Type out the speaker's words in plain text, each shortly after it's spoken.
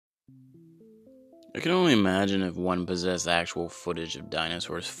I can only imagine if one possessed actual footage of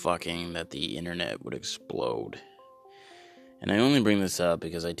dinosaurs fucking that the internet would explode. And I only bring this up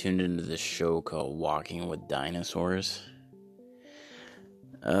because I tuned into this show called Walking with Dinosaurs.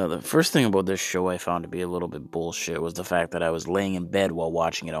 The first thing about this show I found to be a little bit bullshit was the fact that I was laying in bed while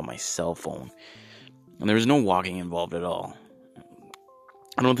watching it on my cell phone. And there was no walking involved at all.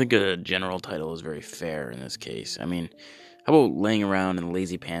 I don't think a general title is very fair in this case. I mean, how about laying around in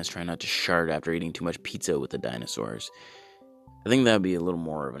lazy pants trying not to shart after eating too much pizza with the dinosaurs? I think that would be a little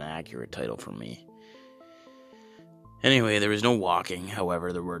more of an accurate title for me. Anyway, there was no walking,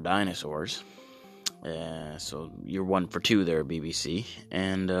 however, there were dinosaurs. So you're 1 for 2 there, BBC.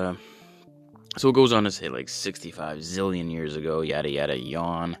 And so it goes on to say like 65 zillion years ago, yada yada,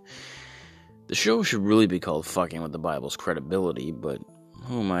 yawn. The show should really be called Fucking with the Bible's Credibility, but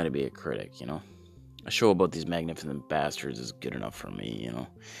who am I to be a critic, you know? A show about these magnificent bastards is good enough for me, you know?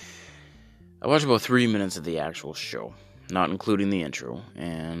 I watched about 3 minutes of the actual show, not including the intro,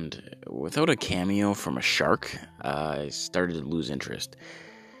 and without a cameo from a shark, I started to lose interest.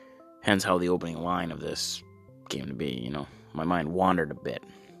 Hence how the opening line of this came to be, you know? My mind wandered a bit.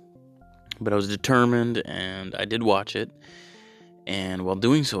 But I was determined, and I did watch it, and while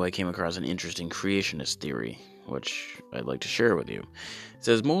doing so, I came across an interesting creationist theory, which I'd like to share with you. It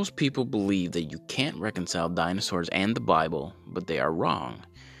says most people believe that you can't reconcile dinosaurs and the Bible, but they are wrong.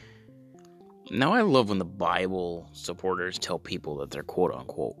 Now I love when the Bible supporters tell people that they're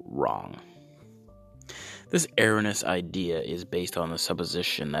quote-unquote wrong. This erroneous idea is based on the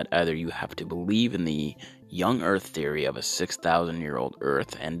supposition that either you have to believe in the young Earth theory of a 6,000-year-old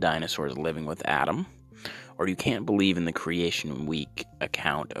Earth and dinosaurs living with Adam, or you can't believe in the creation week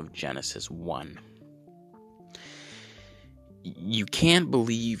account of Genesis 1. You can't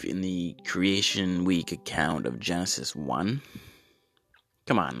believe in the creation week account of Genesis 1?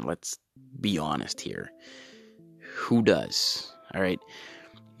 Come on, let's be honest here. Who does? Alright?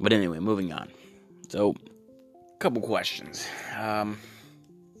 But anyway, moving on. So, couple questions.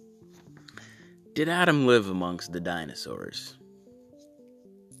 Did Adam live amongst the dinosaurs?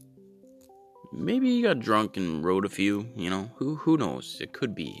 Maybe he got drunk and rode a few, you know? Who knows? It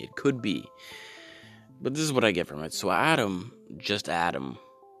could be. But this is what I get from it. So Adam,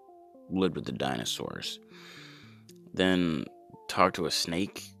 lived with the dinosaurs. Then talked to a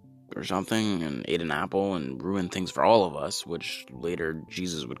snake or something and ate an apple and ruined things for all of us, which later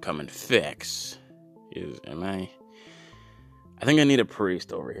Jesus would come and fix. I think I need a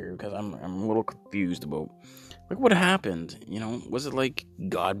priest over here because I'm a little confused about like what happened, you know? Was it like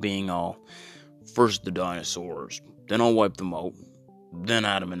God being all, first the dinosaurs, then I'll wipe them out, then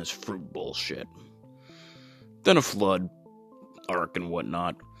Adam and his fruit bullshit, then a flood, ark and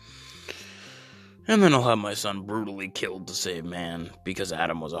whatnot, and then I'll have my son brutally killed to save man because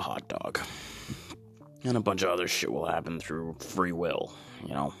Adam was a hot dog, and a bunch of other shit will happen through free will,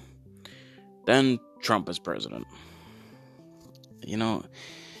 you know? Then Trump is president. You know,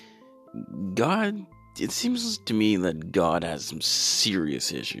 God, it seems to me that God has some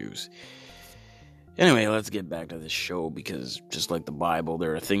serious issues. Anyway, let's get back to this show because just like the Bible,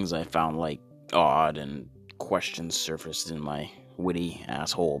 there are things I found like odd and questions surfaced in my witty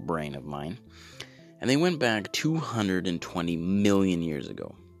asshole brain of mine. And they went back 220 million years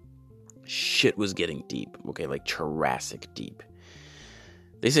ago. Shit was getting deep, okay, like Jurassic deep.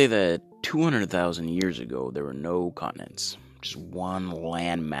 They say that 200,000 years ago, there were no continents. Just one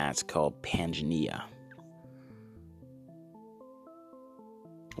landmass called Pangea.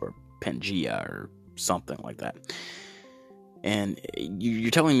 Or Pangea, or something like that. And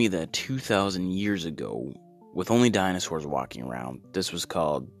you're telling me that 2,000 years ago, with only dinosaurs walking around, this was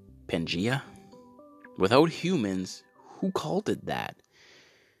called Pangea? Without humans, who called it that?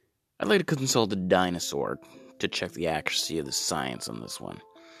 I'd like to consult a dinosaur to check the accuracy of the science on this one.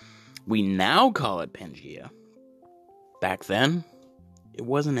 We now call it Pangea. Back then, it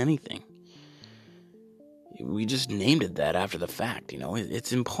wasn't anything. We just named it that after the fact, you know?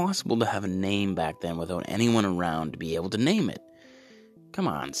 It's impossible to have a name back then without anyone around to be able to name it. Come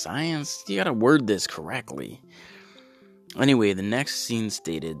on, science, you gotta word this correctly. Anyway, the next scene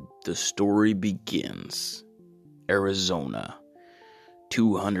stated, the story begins. Arizona,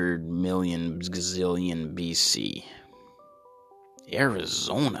 200 million gazillion BC.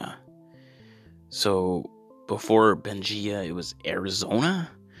 Arizona? So, before Pangea, it was Arizona?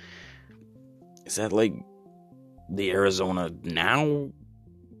 Is that like the Arizona now?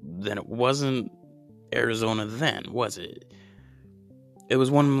 Then it wasn't Arizona then, was it? It was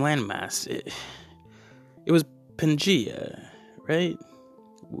one landmass. It was Pangea, right?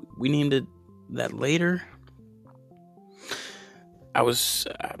 We named it that later. I was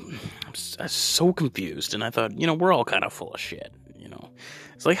so confused, and I thought, we're all kind of full of shit,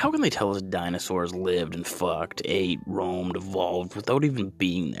 It's like, how can they tell us dinosaurs lived and fucked, ate, roamed, evolved without even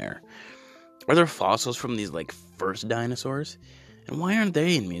being there? Are there fossils from these, first dinosaurs? And why aren't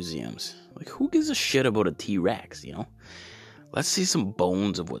they in museums? Who gives a shit about a T-Rex, Let's see some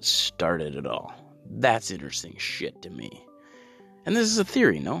bones of what started it all. That's interesting shit to me. And this is a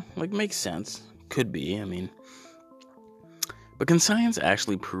theory, no? Makes sense. Could be, But can science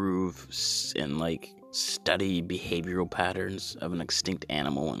actually prove and, study behavioral patterns of an extinct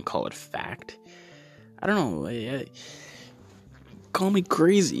animal and call it fact? I don't know. Call me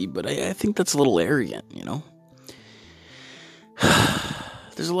crazy, but I think that's a little arrogant,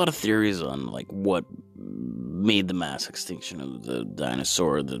 There's a lot of theories on, what made the mass extinction of the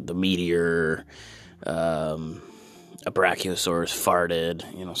dinosaur, the meteor, a brachiosaurus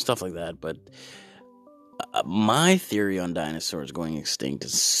farted, stuff like that. But my theory on dinosaurs going extinct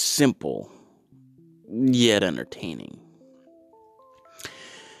is simple, yet entertaining.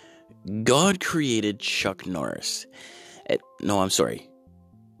 God created Chuck Norris.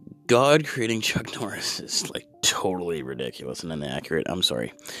 God creating Chuck Norris is totally ridiculous and inaccurate. I'm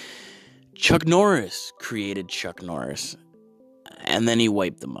sorry. Chuck Norris created Chuck Norris, and then he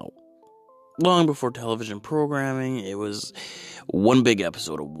wiped them out. Long before television programming, it was one big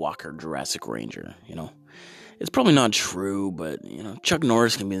episode of Walker Jurassic Ranger, It's probably not true, but, Chuck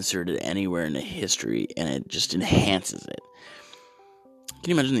Norris can be inserted anywhere in the history, and it just enhances it. Can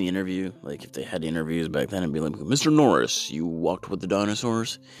you imagine the interview? If they had interviews back then, it'd be like, Mr. Norris, you walked with the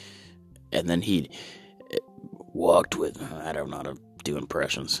dinosaurs? And then he'd walked with, I don't know how to do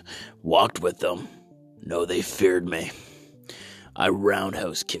impressions, walked with them. No, they feared me. I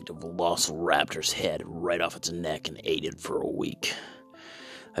roundhouse kicked a velociraptor's head right off its neck and ate it for a week.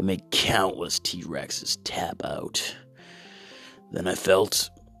 I made countless T-Rexes tap out. Then I felt,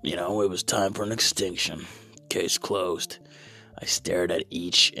 it was time for an extinction. Case closed. I stared at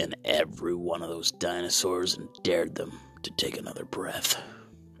each and every one of those dinosaurs and dared them to take another breath.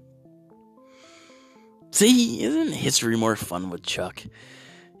 See, isn't history more fun with Chuck?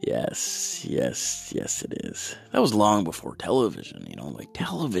 Yes, it is. That was long before television,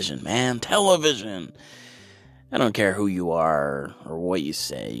 television, man, television. I don't care who you are or what you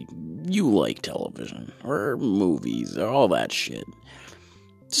say. You like television or movies or all that shit.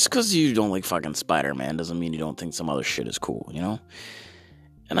 Just because you don't like fucking Spider-Man doesn't mean you don't think some other shit is cool,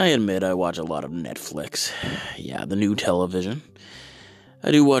 And I admit I watch a lot of Netflix. Yeah, the new television.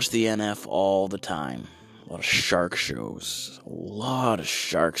 I do watch the NF all the time. A lot of shark shows. A lot of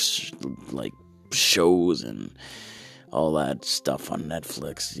sharks, shows and all that stuff on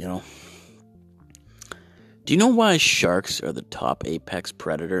Netflix, Do you know why sharks are the top apex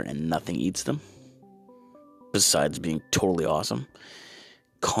predator and nothing eats them? Besides being totally awesome.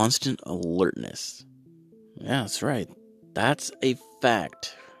 Constant alertness. Yeah, that's right. That's a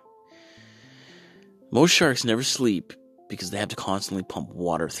fact. Most sharks never sleep because they have to constantly pump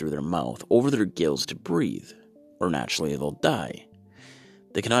water through their mouth over their gills to breathe, or naturally they'll die.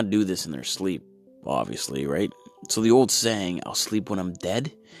 They cannot do this in their sleep, obviously, right? So the old saying, I'll sleep when I'm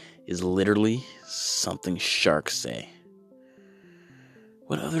dead, is literally something sharks say.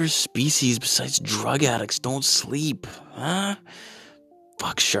 What other species besides drug addicts don't sleep, huh?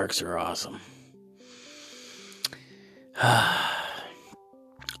 Fuck, sharks are awesome. A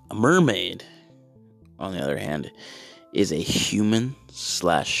mermaid, on the other hand, is a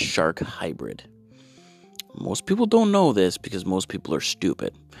human/shark hybrid. Most people don't know this because most people are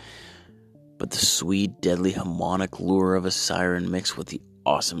stupid. But the sweet, deadly harmonic lure of a siren mixed with the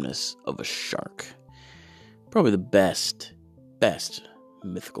awesomeness of a shark. Probably the best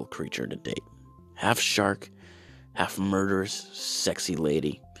mythical creature to date. Half shark, half murderous, sexy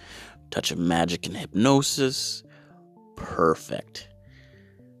lady. Touch of magic and hypnosis. Perfect.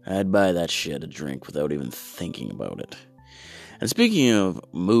 I'd buy that shit a drink without even thinking about it. And speaking of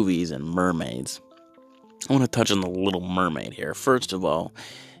movies and mermaids, I want to touch on The Little Mermaid here. First of all,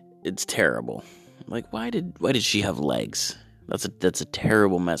 it's terrible. Why did she have legs? That's a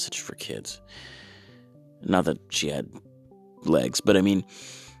terrible message for kids. Not that she had legs, but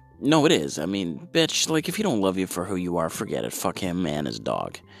no, it is. Bitch, if he don't love you for who you are, forget it. Fuck him and his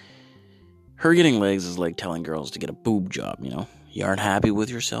dog. Her getting legs is like telling girls to get a boob job, You aren't happy with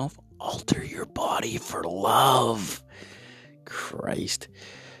yourself? Alter your body for love. Christ.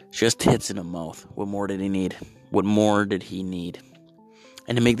 Just tits in a mouth. What more did he need?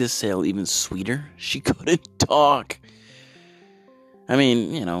 And to make this sale even sweeter, she couldn't talk.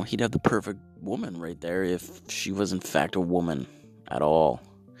 He'd have the perfect woman right there if she was in fact a woman at all.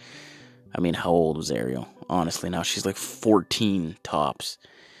 I mean, how old was Ariel? Honestly, now she's like 14 tops.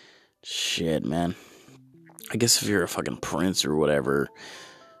 Shit, man. I guess if you're a fucking prince or whatever,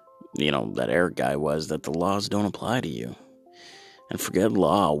 that Eric guy was, that the laws don't apply to you. And forget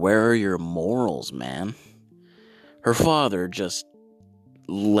law, where are your morals, man? Her father just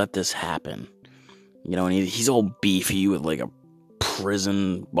let this happen. And he's all beefy with like a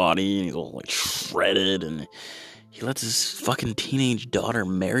prison body, and he's all like shredded, and he lets his fucking teenage daughter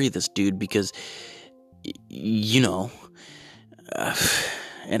marry this dude because, and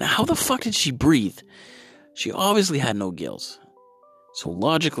how the fuck did she breathe? She obviously had no gills. So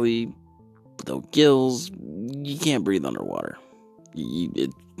logically, without gills, you can't breathe underwater.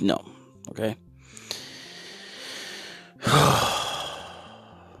 No, okay?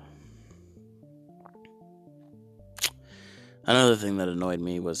 Another thing that annoyed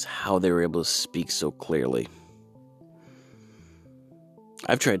me was how they were able to speak so clearly.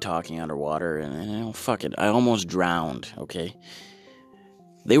 I've tried talking underwater, and fuck it, I almost drowned, okay?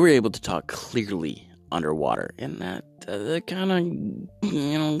 They were able to talk clearly underwater, and that kind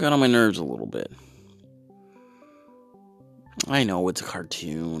of, got on my nerves a little bit. I know it's a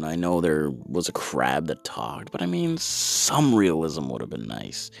cartoon, I know there was a crab that talked, but I mean, some realism would have been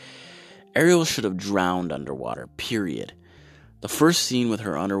nice. Ariel should have drowned underwater, period. The first scene with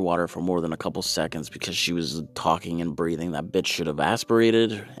her underwater for more than a couple seconds because she was talking and breathing, that bitch should have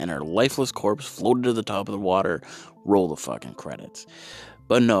aspirated and her lifeless corpse floated to the top of the water. Roll the fucking credits.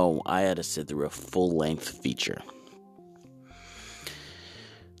 But no, I had to sit through a full-length feature.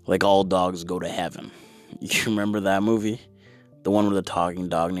 Like All Dogs Go to Heaven. You remember that movie? The one where the talking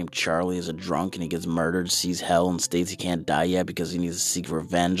dog named Charlie is a drunk and he gets murdered, sees hell, and states he can't die yet because he needs to seek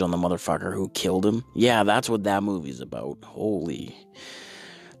revenge on the motherfucker who killed him. Yeah, that's what that movie's about. Holy.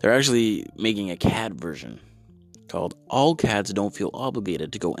 They're actually making a cat version called All Cats Don't Feel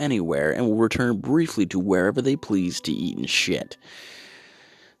Obligated to Go Anywhere and Will Return Briefly to Wherever They Please to Eat and Shit.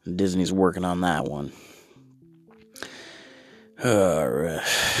 Disney's working on that one. Alright.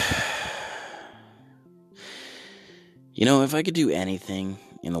 If I could do anything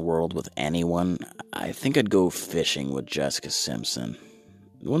in the world with anyone, I think I'd go fishing with Jessica Simpson.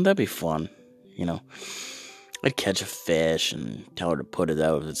 Wouldn't that be fun? I'd catch a fish and tell her to put it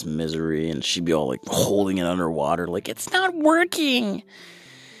out of its misery, and she'd be all like holding it underwater, like, it's not working.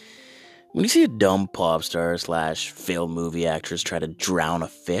 When you see a dumb pop star / failed movie actress try to drown a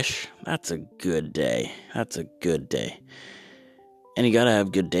fish, that's a good day. That's a good day. And you gotta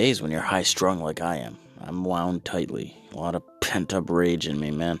have good days when you're high strung like I am. I'm wound tightly. A lot of pent up rage in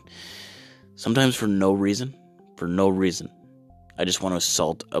me, man. Sometimes for no reason. I just want to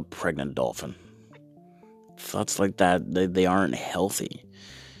assault a pregnant dolphin. Thoughts like that, they aren't healthy.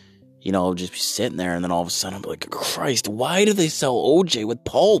 I'll just be sitting there and then all of a sudden I'll be like, Christ, why do they sell OJ with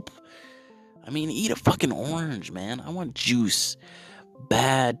pulp? I mean, eat a fucking orange, man. I want juice.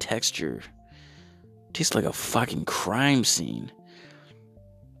 Bad texture. Tastes like a fucking crime scene.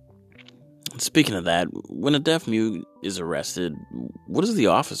 Speaking of that, when a deaf mute is arrested, what does the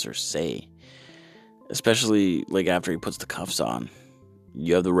officer say? Especially, after he puts the cuffs on.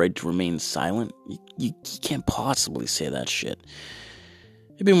 You have the right to remain silent? You can't possibly say that shit.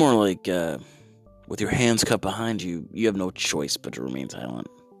 It'd be more like, with your hands cupped behind you, you have no choice but to remain silent.